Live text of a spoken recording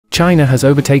China has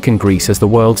overtaken Greece as the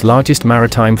world's largest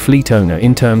maritime fleet owner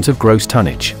in terms of gross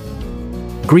tonnage.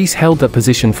 Greece held that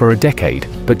position for a decade,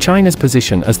 but China's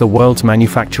position as the world's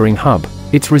manufacturing hub,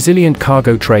 its resilient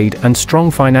cargo trade and strong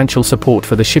financial support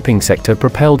for the shipping sector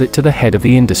propelled it to the head of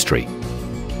the industry.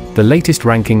 The latest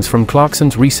rankings from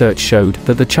Clarkson's research showed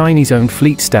that the Chinese-owned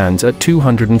fleet stands at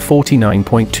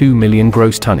 249.2 million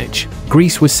gross tonnage.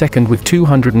 Greece was second with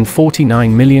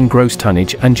 249 million gross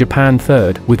tonnage and Japan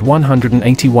third with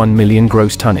 181 million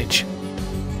gross tonnage.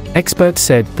 Experts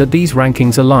said that these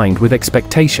rankings aligned with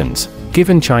expectations,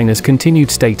 given China's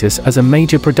continued status as a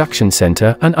major production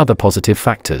center and other positive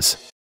factors.